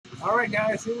Alright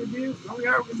guys, here we are, we're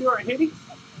gonna do our Hittie.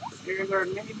 Here's our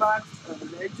mini box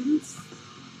of Legends.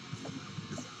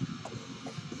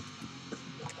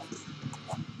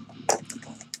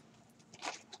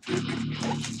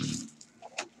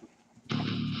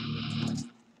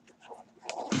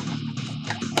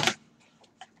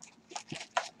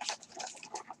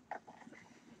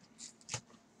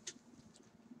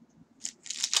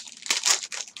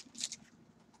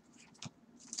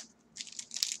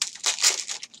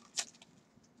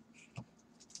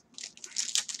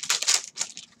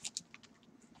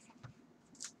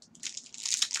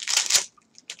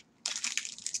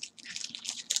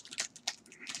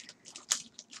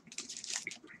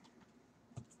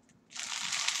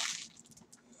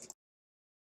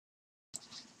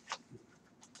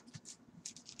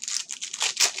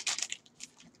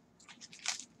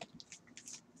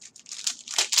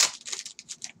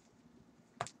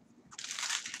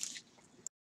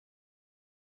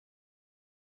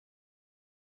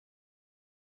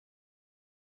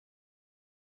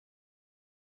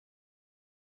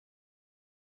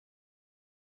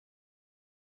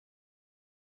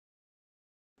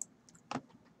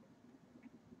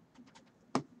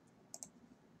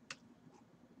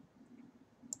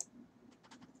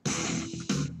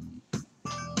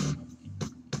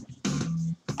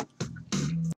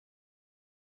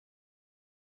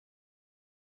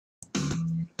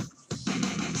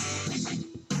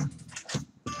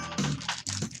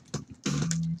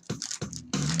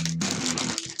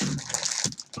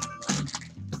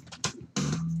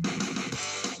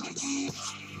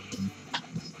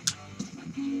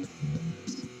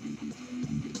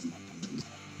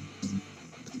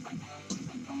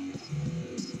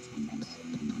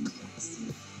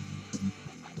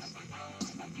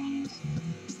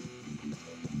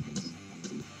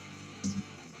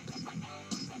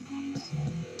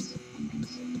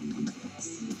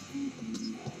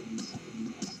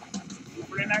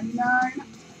 Number 99.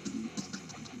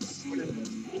 What is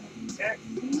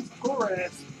it?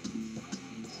 Torres.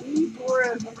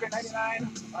 Torres, number 99.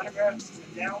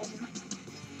 Autograph down.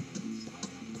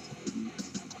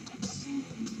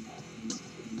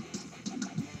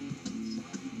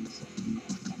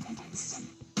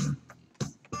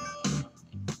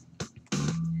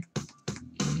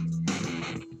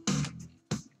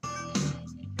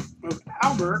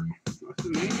 Albert, what's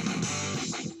his name?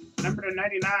 Number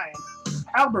 99.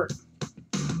 Albert.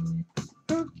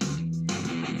 Yeah.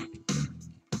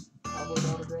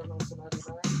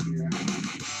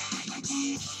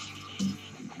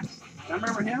 I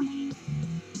remember him.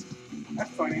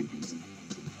 That's funny.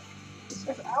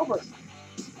 That's Albert.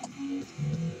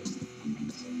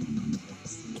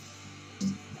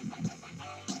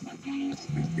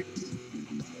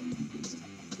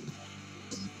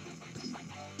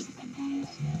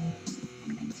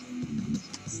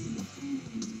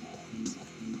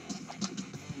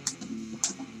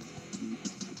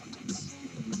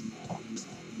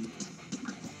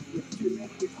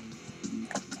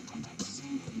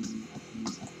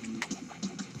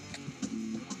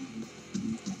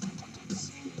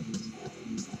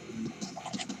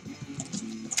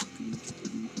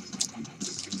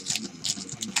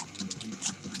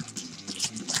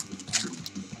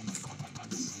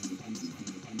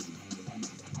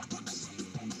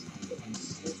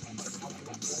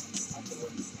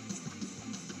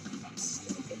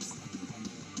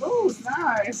 Oh,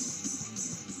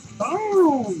 nice.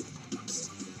 Boom.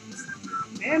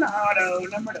 And auto,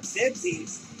 number to 50.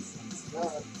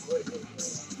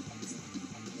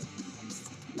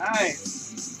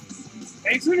 Nice.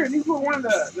 Hey, Sooner, these were one of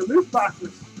the loot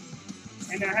boxes.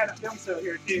 And I had a film sale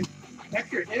here, too.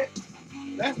 Extra hit.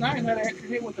 That's nice. I had an extra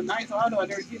hit with a nice auto. I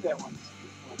never see that one.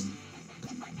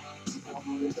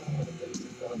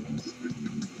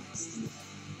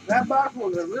 That box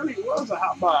really was a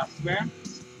hot box, man.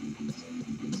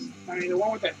 I mean, the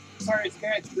one with that sorry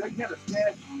sketch, they had a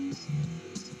sketch.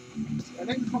 I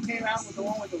think this one came out with the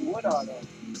one with the wood auto.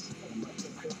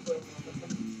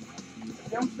 The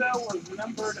film cell was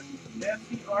numbered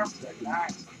FCR 39.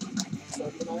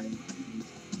 39?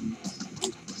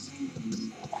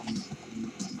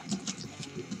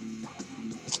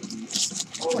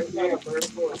 Oh, it's got a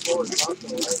vertical or horizontal,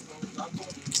 right?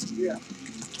 Yeah.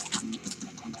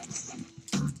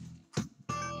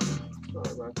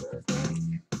 Sorry about that.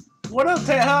 What up,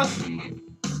 Tejas?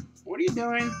 What are you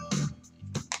doing?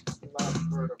 Not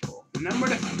vertical. Number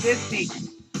to 50.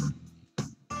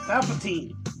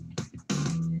 Palpatine.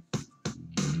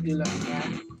 You look,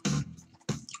 man.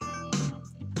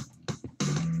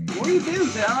 Where you been,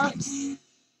 Tejas?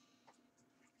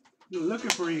 Looking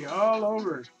for you all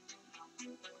over.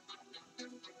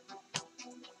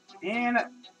 And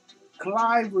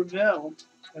Clive Revell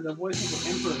as the voice of the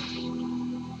Emperor.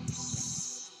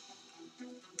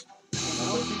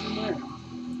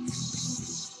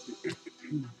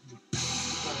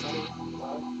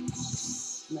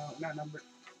 No, not number.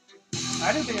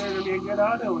 I didn't think there was going to be a good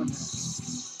auto in there.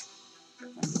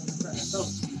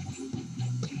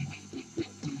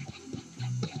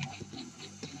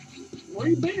 Where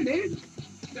you been, dude?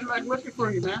 Been like looking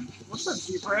for you, man. What's up,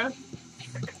 G-Press?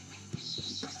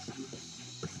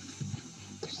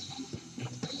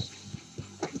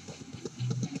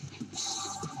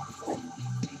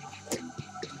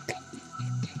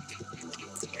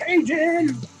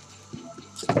 Cajun!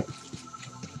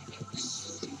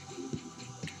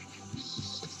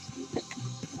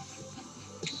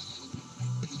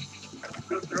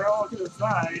 They're all to the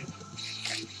side.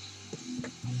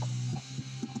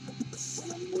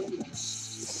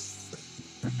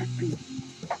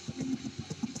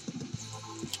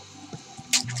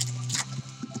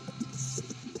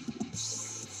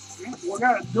 We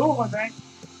got a duel, I think.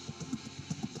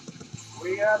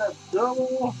 We got a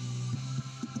double.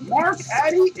 Mark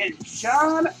Addy and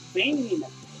Sean Bean.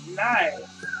 Nice.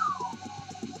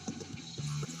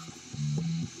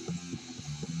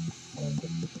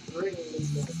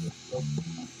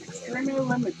 Extremely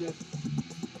limited.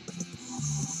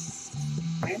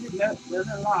 And it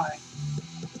doesn't lie.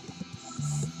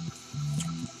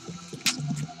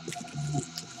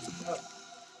 Oh,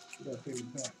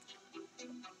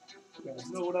 got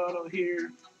a gold auto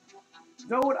here.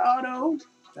 Gold auto.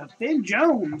 The Finn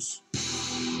Jones.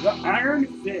 The Iron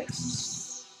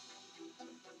Fist.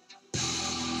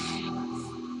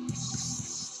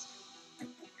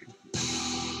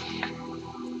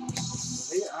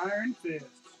 The Iron Fist.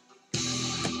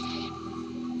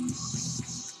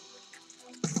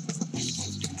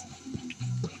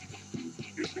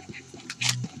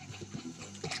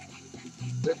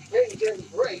 The Cajun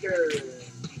Breaker.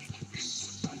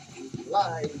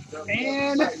 Live from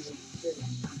and the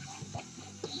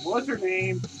what's her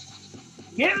name?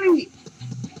 Gilly.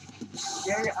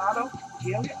 Gary Otto.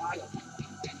 Gilly Otto.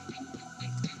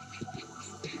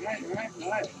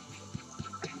 Right.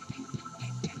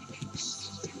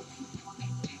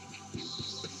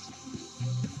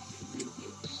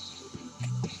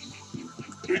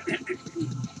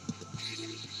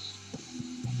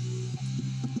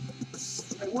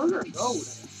 Where's her gold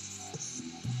at?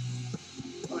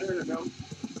 Oh, there we go.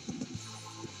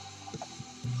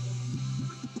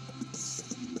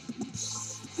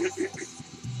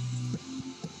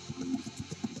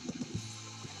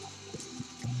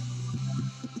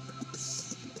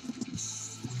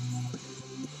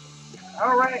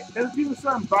 All right, let's do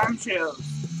some bombshells.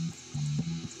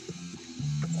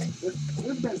 This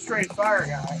has been straight fire,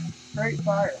 guys. Straight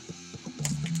fire.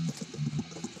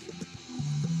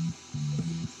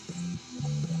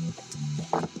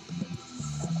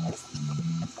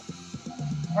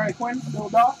 All right, Quinn,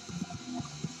 build off.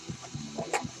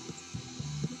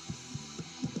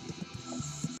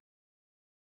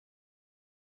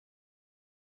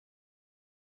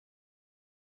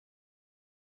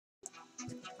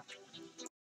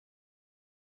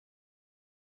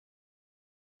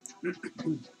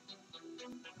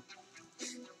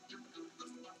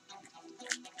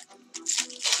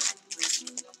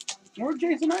 Where'd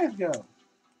Jason Ives go?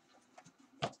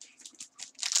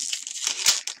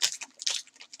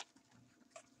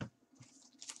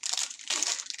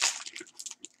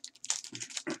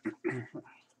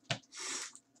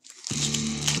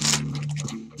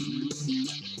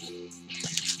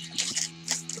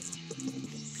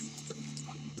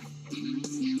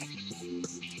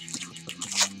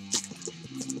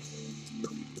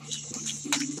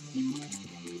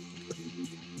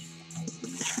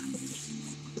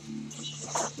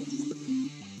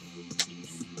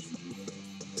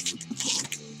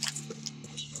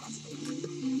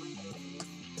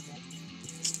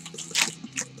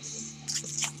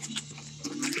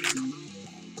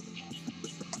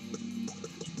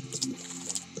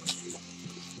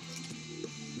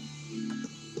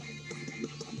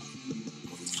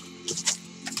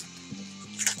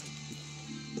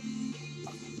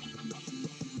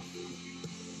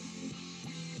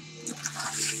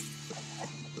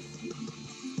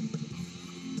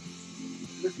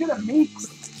 Let's get a meat.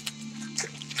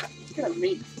 Let's get a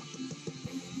meat.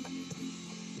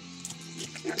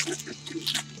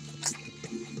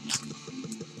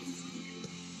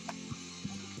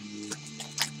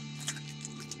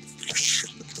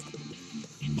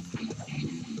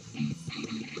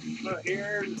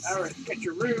 Here's our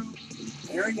sketcheroo.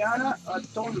 Ariana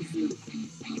Atonzu.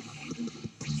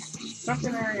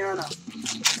 Something Ariana.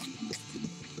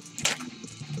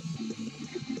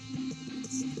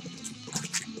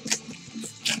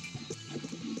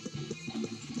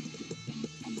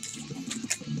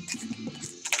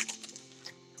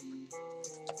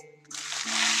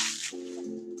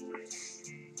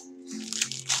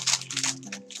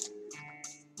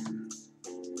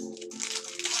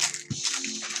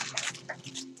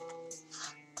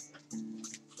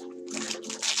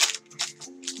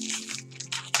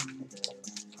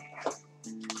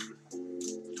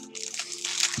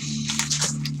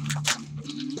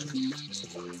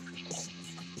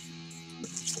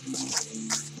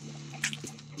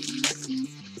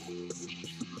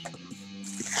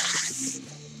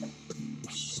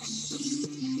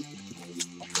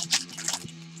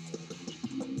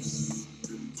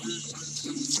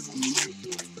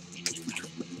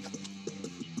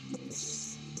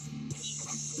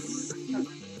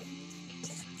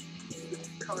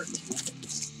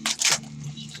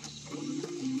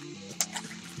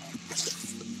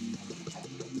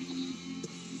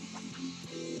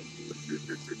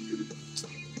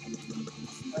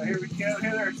 Get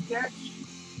here their sketch.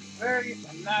 Very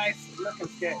nice looking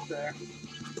sketch there.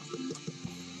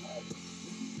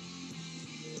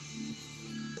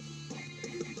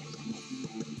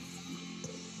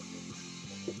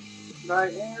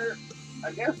 Right here,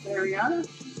 I guess Ariana.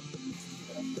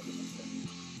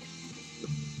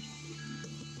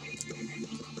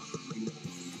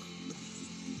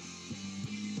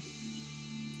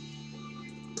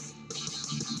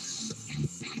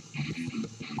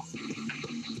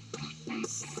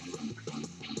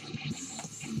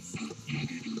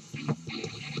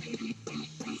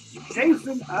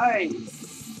 Jason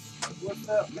Ice. What's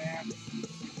up, man?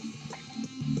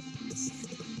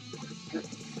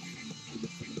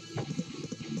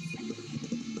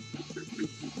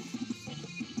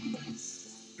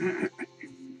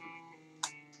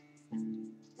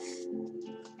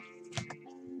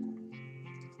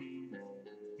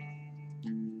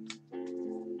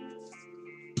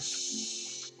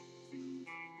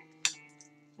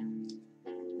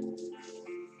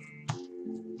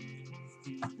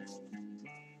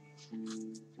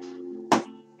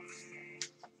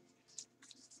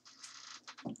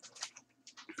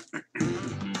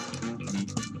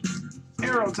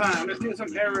 Arrow time. Let's do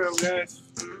some arrow, guys.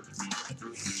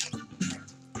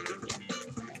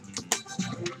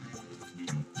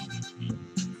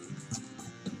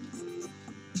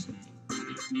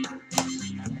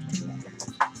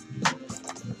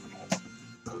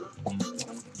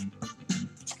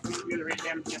 Get it right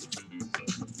down.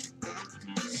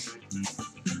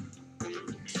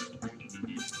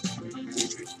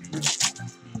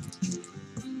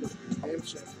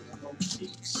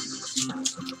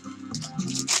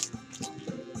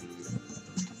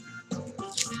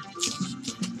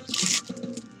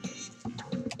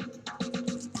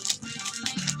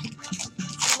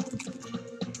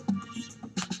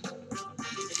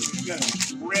 Got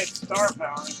a red star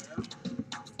power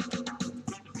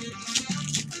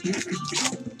in there.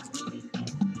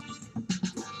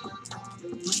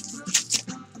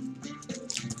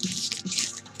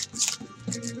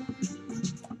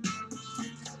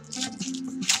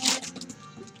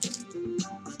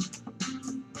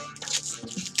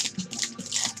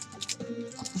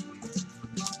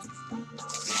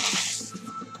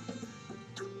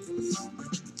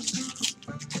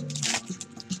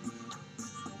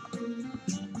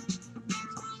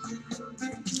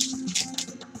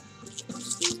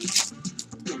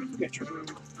 Get your room.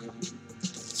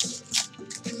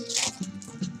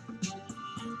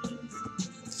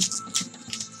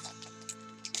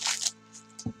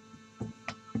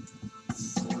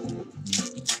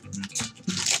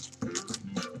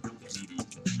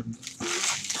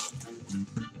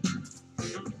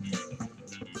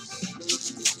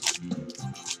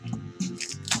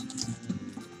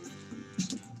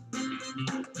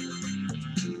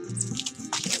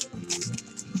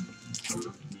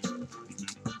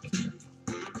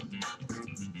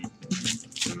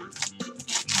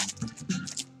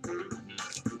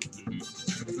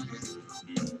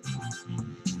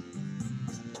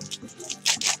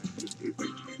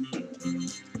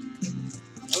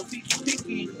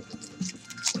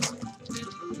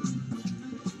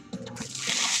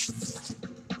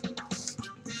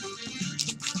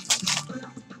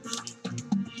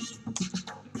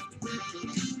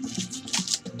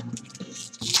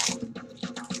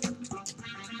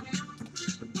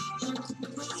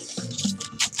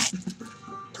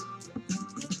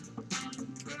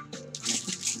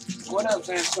 What up,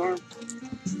 Sandstorm?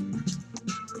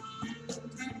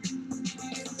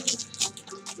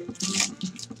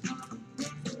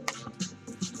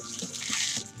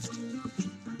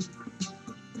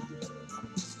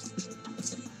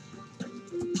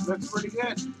 Looks pretty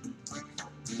good.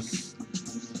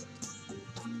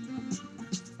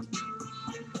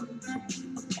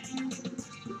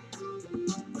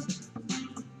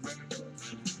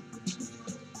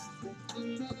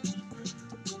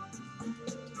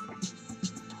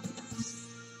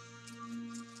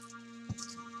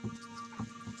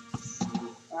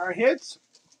 Our hits,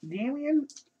 Damien,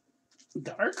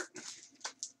 Dark.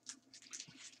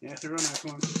 Yeah, it's a real nice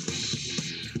one.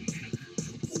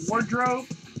 Wardrobe,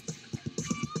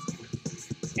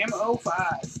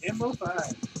 MO5. MO5.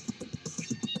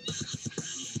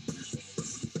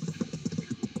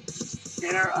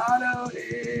 And our auto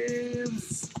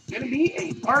is going to be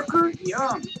a Parker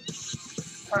Young.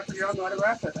 Parker Young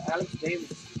autograph of Alex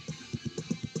Davis.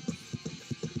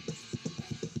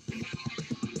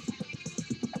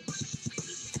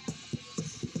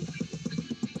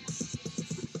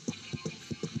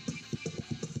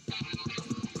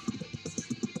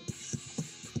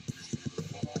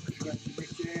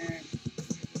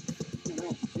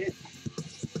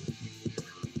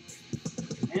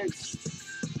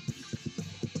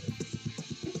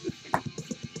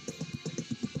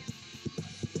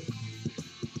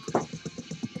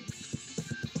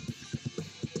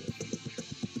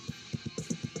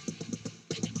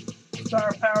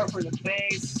 star power for the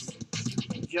base.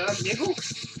 John Diggle?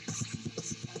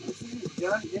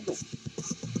 John Diggle.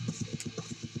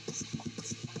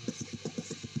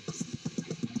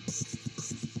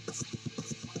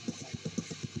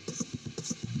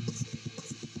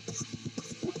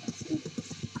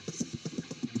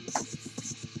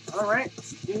 Alright,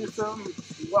 do some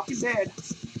Walking Dead.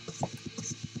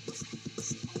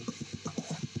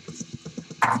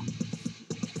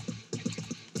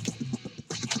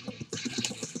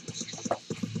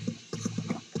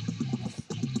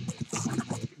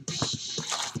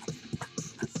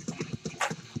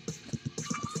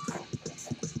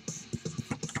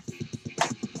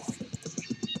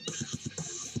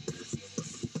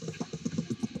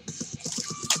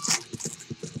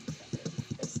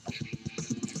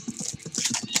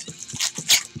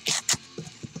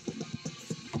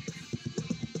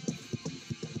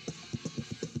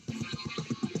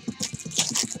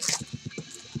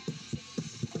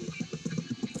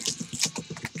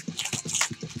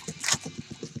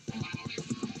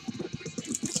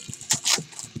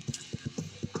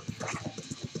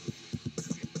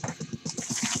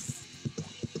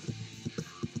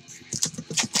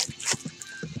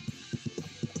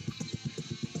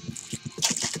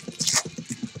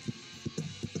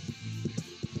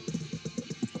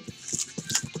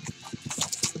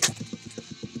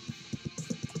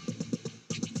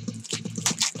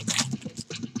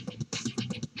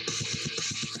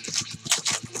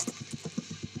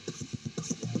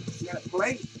 Got a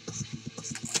plate.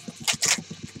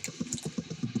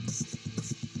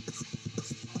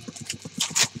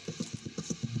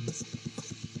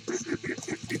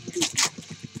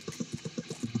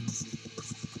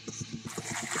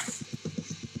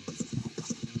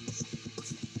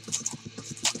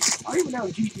 I don't even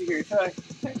know Gigi here, should I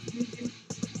text Gigi?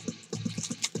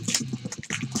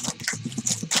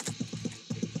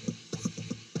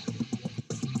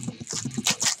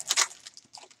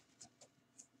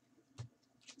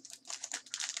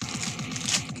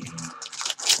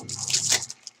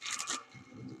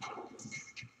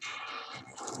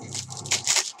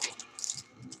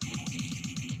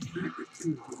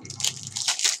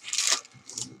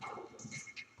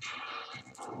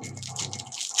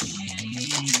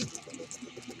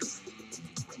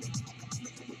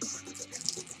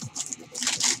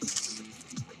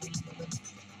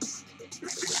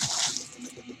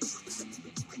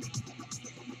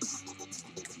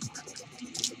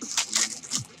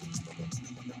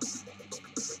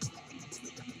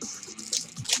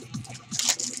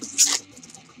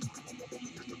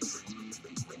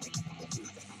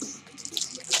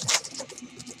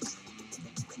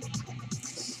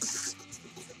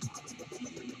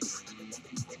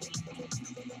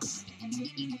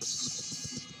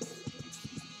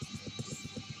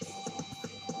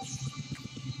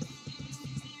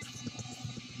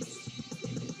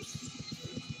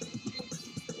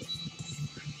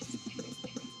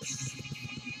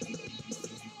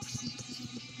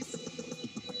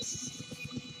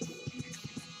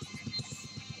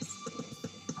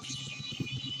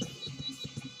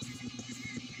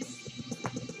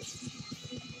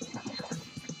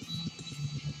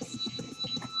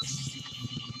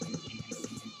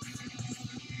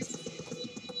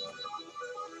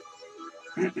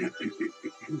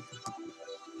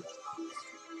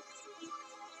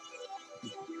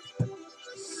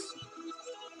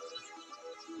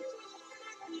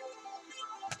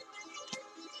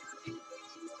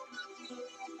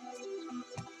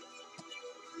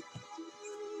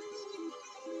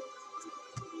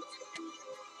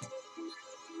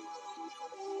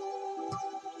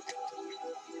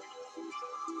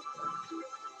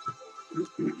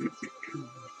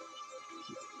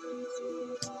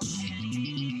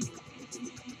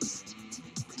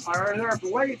 Are there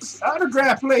plates?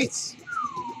 Autograph plates!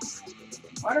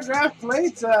 Autograph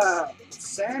plates,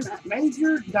 Sam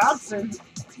Major Dobson,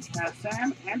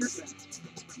 Sam Anderson.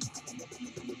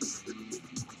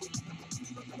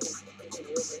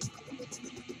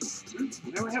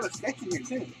 Then we have a sketch in here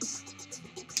too.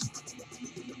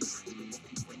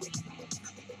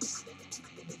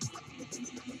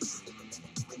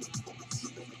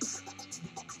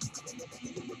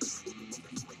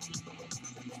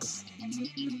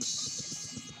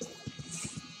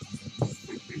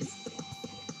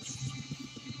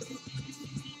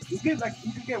 You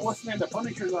could get what's the name, the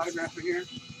Punisher's autograph in here.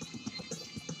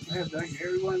 I have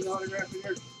everyone's autograph in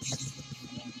here.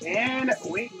 And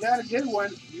we got a good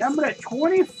one. Number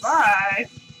 25,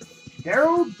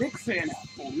 Daryl Dixon.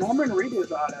 Norman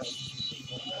Reedus auto.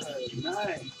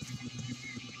 Nice.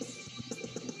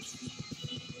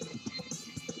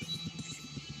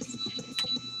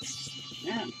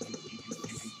 Yeah.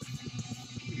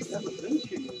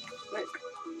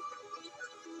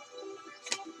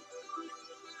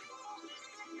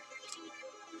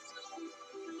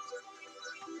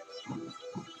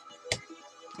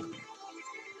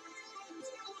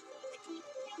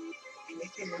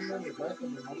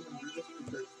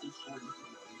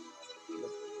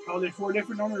 Oh, there's 4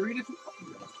 different Norman Reedus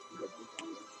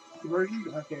versions?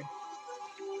 Okay.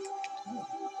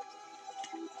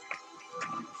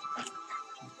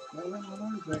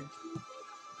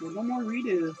 The Norman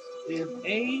Reedus is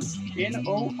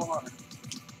A-N-O-R.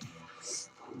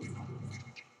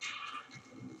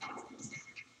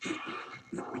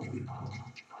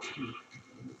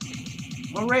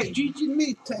 Alright, Gigi,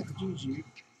 me text Gigi.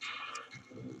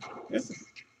 That's a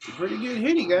pretty good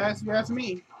Hittie, guys, if you ask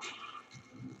me.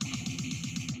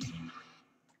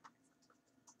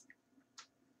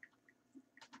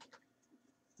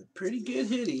 A pretty good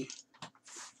Hittie.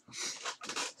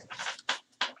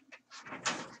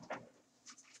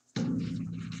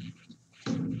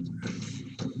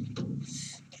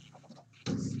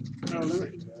 Oh,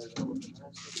 let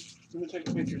me take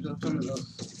pictures of some of those.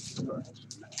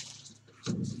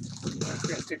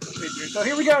 Take some pictures. So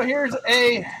here we go. Here's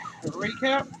a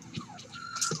recap.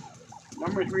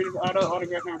 Numbers Reedus auto,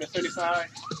 autograph number to 35.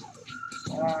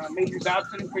 Major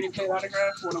Dobson, pretty plate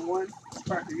autograph, 101.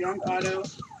 Parker Young auto.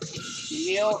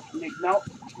 Neil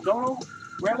McDonald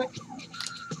relic.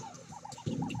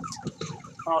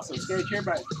 Also sketch here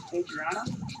by Adriana.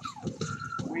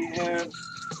 We have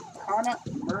Hannah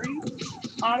Murray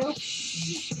auto.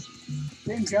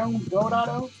 Ben Jones gold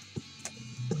auto.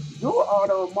 Dual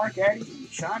auto Mark Addy and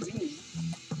Sean Bean.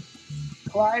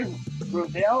 Clive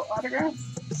Rodell autograph.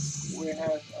 We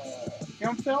have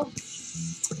Himself.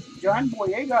 John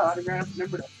Boyega autograph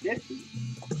number 50.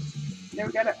 Then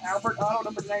we got an Albert auto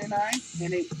number 99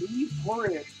 and a E.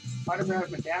 Flores autograph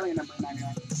medallion number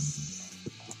 99.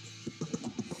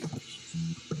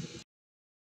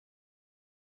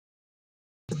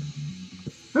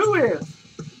 Who is?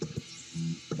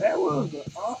 That was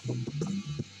awesome.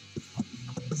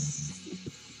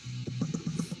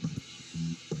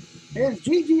 Is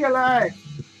Gigi alive?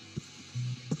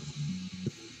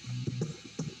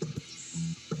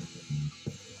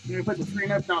 I'm going to put the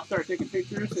screen up and I'll start taking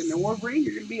pictures. And the Wolverine,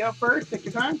 you're going to be up first. Take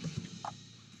your time.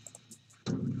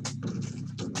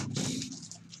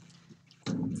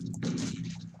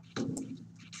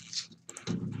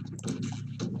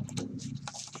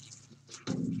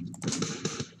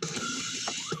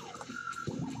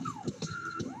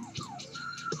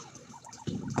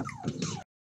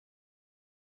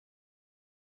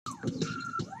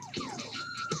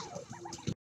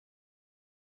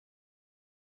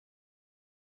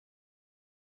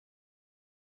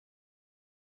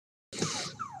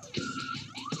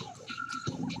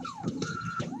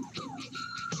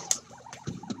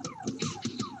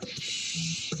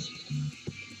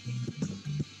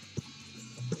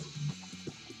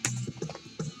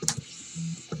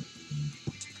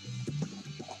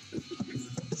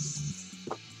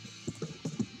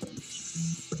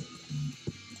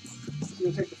 You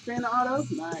gonna take the spin auto?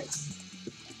 Nice.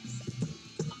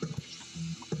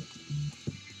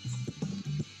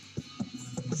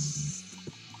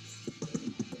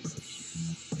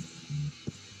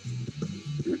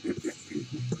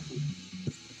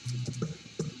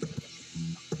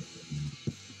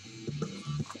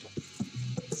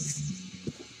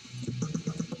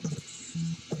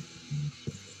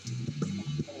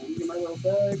 Get my little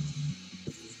bag.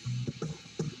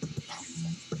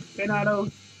 Spin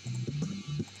auto.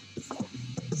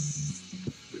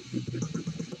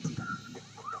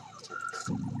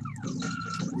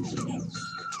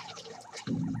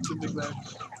 Big bag.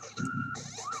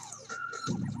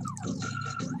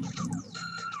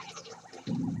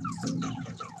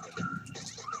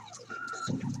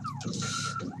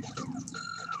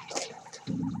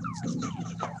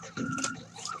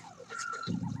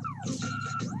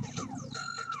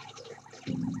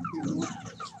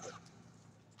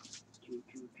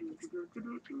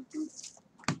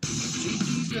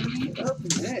 Gigi's gonna be up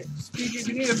next. Gigi, if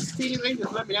you need a speedy link,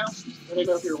 just let me know. Let me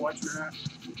know if you're watching or not.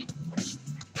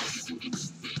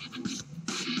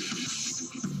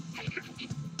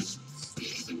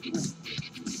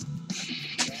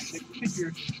 Take a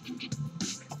picture.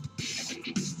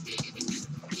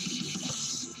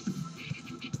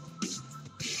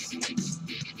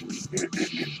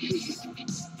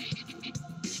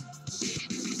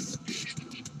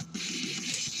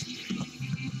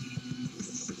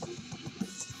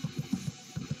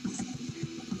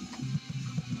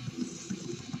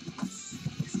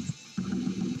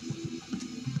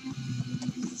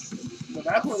 So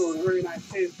that one was really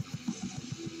nice too.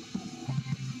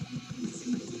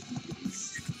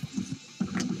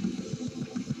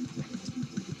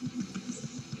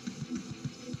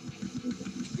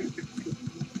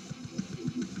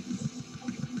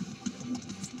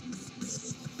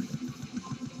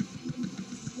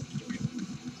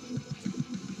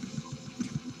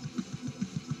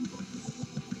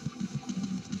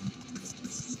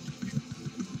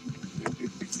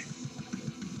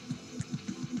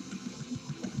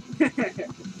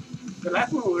 The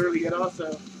last one was really good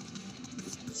also.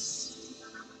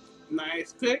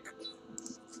 Nice pick.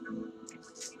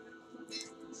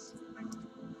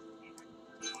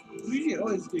 We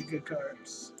always get good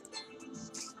cards.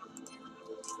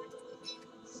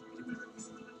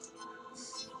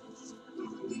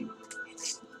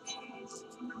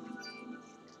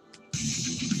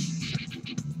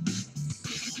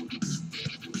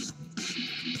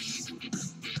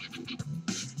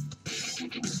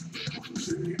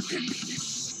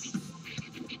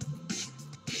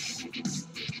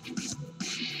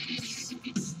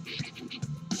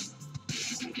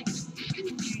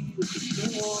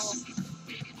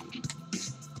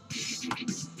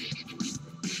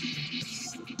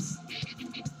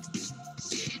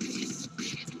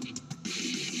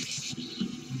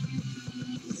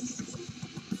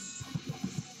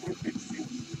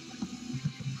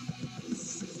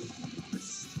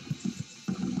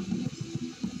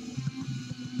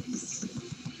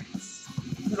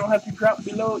 You don't have to drop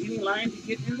below any line to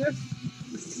get in this.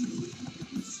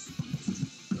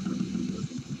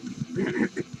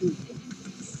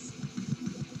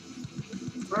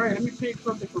 All right, let me pick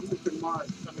something for Mr. Mark.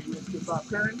 I mean, Mr. Bob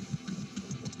Curran.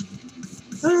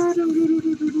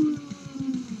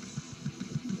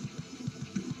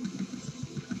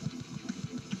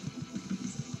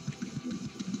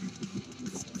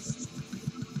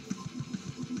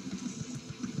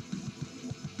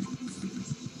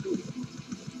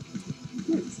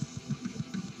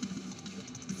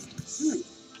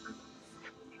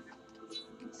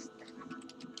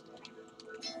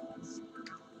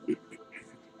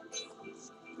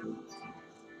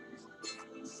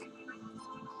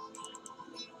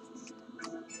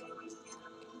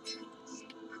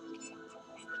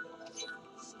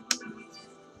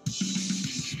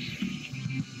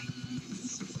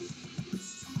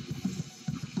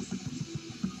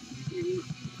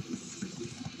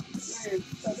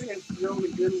 I think it's the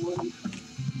only good one.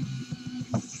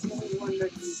 The only one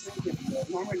that you think is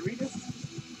Norman Reedus.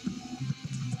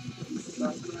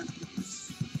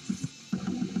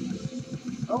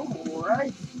 Oh,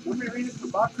 right. Norman Reedus for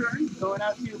Bob Curran going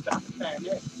out to Falcon fan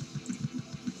next.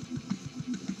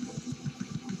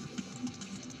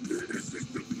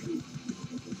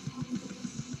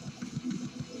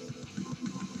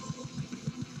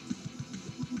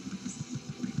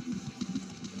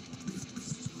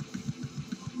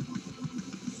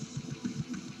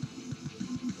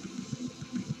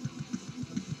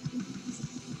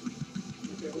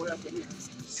 Okay, what happened here?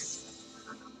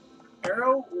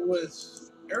 Arrow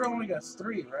only got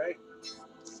 3, right?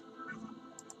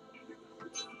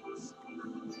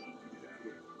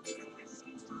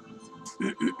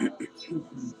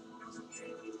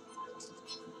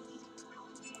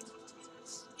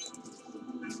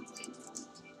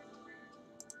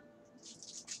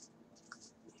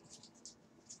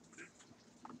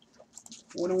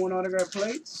 One and one autograph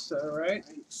plates. All right.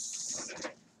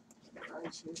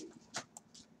 Nice.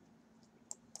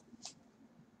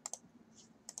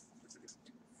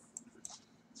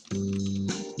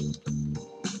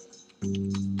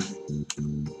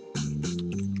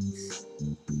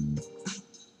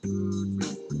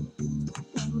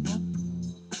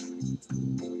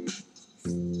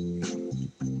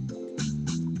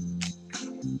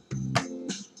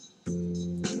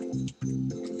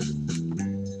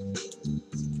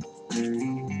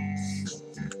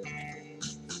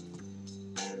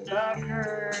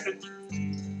 Blackheard.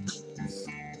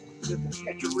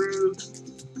 Sketcheroo.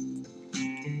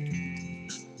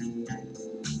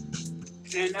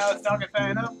 And now it's Falcon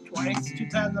fan up twice, 2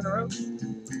 times in a row.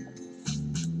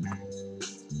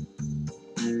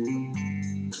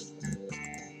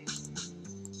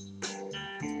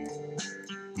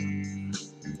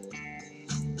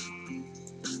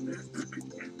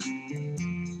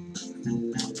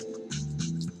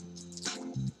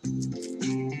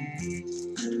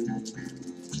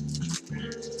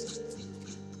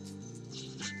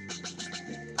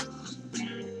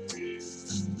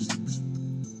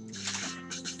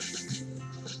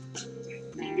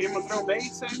 Game of throw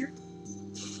base, Sanger.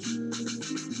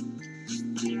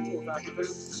 And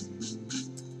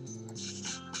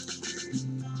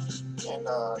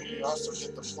you also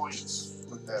get the points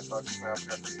with that photograph.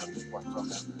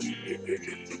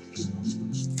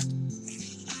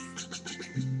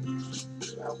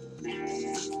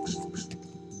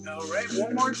 All right,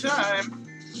 one more time.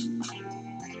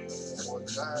 One more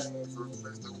time for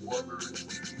Mr. Wolverine.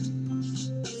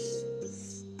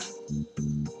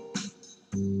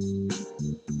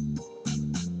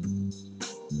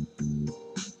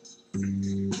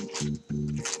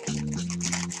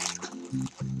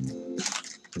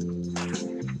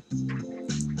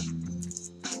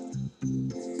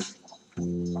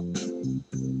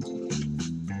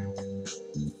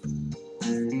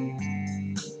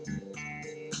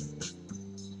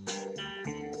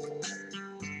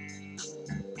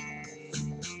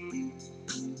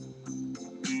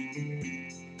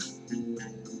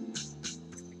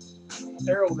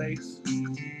 Aero base.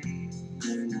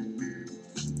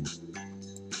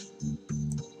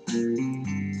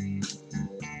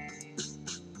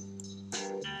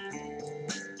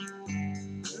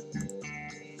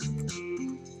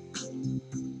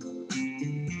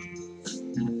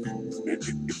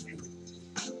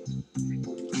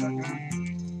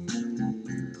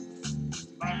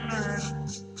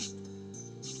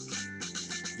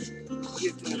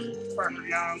 Get to Parker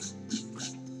Young.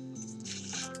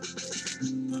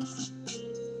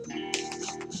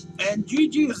 And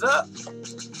GG's up.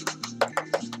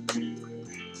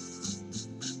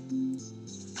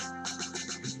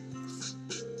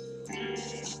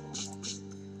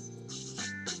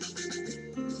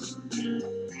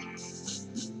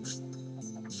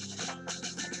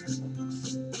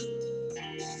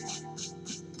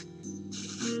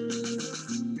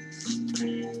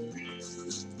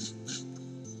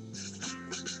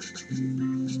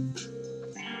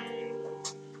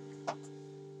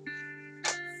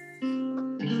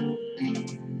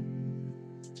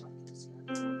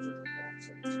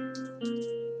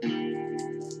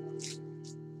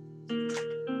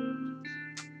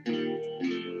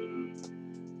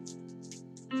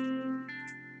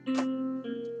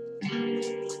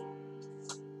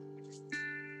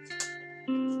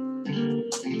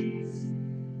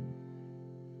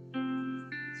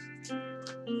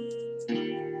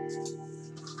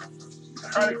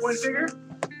 Harley Quinn figure.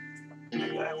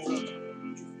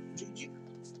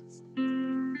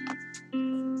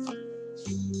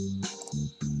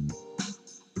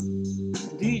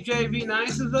 DJ V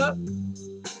Nice is up.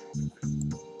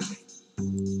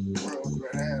 World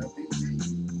Grand BG.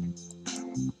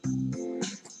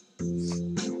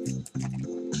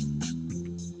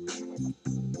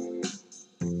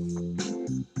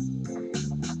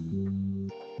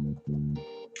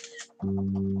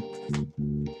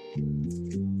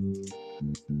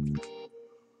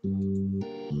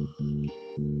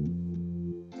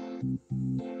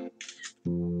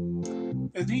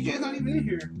 The DJ's not even in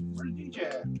here. Where's the DJ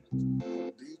at?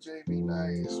 DJ be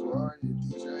nice. Where are you,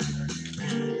 DJ?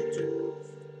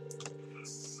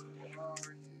 Where are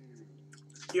you?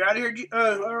 You out of here?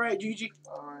 All right, Gigi.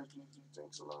 All right, GG.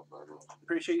 Thanks a lot, buddy.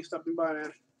 Appreciate you stopping by,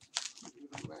 man. You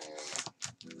the man.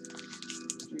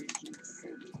 GG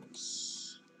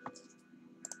Phillips.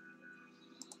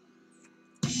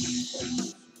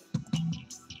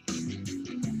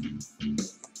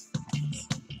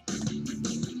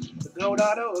 The Gold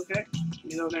Auto, okay.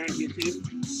 You know there and get two.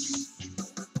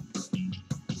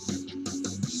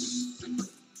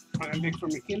 I'm big for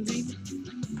McKinsey.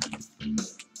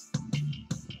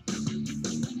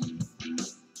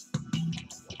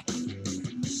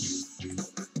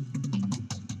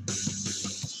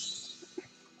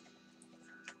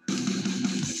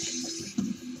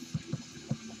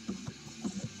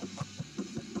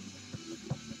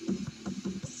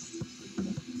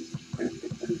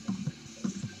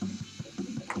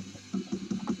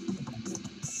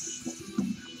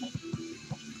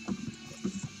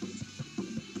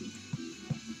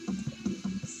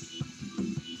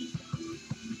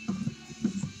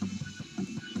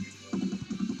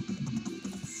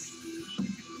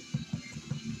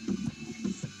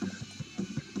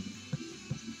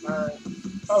 Alright.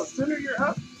 Oh, Sinner, you're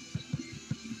up.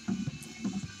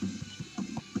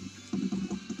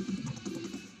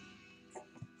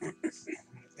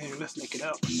 Hey, let's make it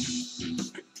out.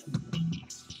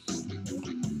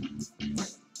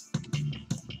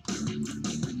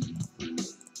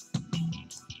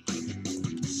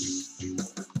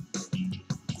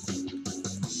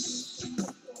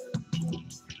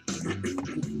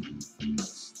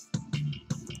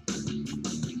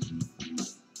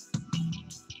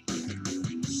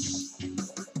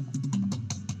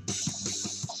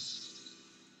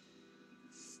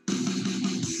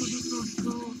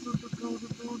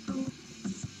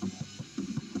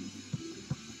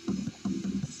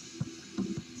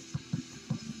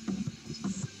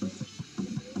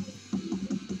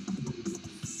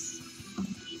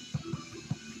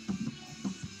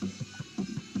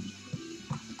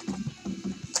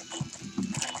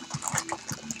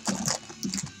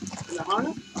 The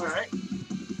Hana? Alright.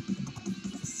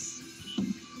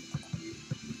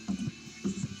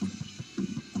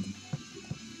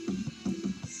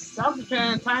 South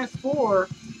Japan times 4.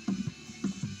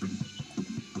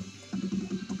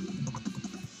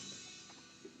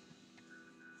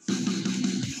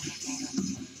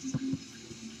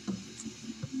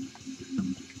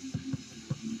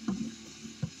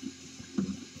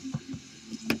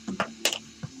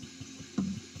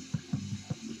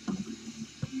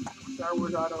 Star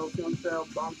Wars Auto, Film Cell,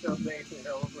 Bomb Cell Base, and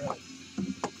Arrow Red.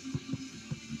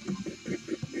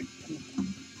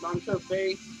 onto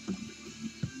base.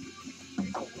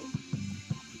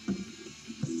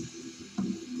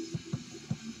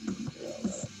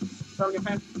 Target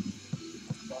fan.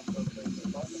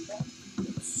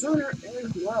 Sooner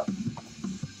is up.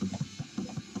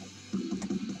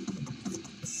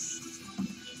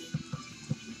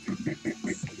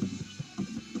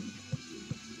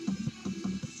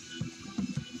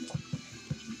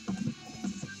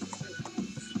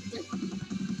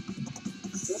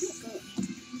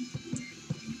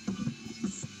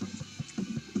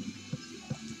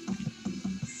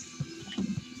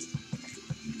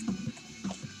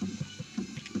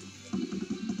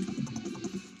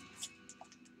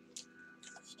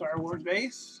 Star Wars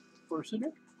base for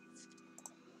Sooner.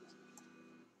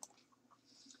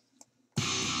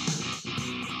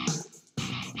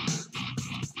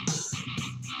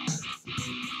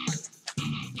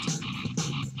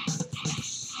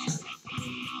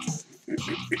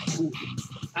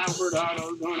 Albert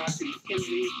Otto going out to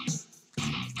Mackenzie.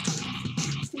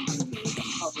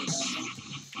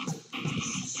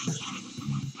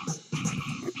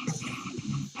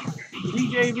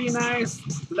 DJV Nice,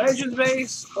 Legends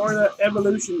base, or the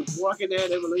Evolution, Walking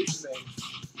Dead Evolution base.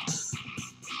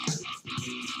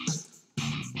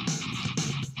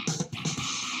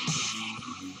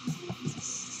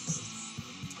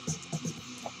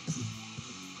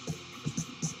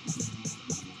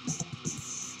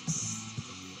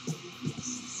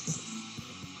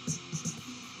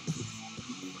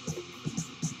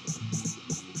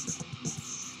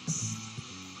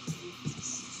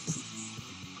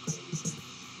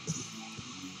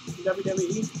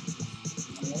 WWE.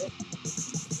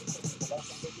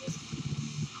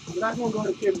 The last one go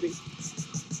to Kimby.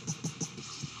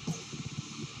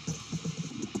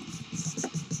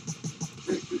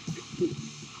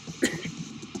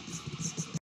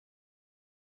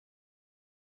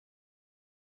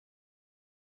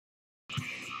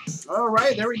 All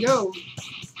right, there we go.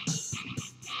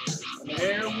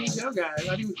 There we go, guys.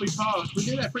 I think we paused. We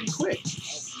did that pretty quick.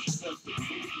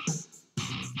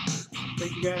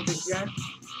 Thank you guys.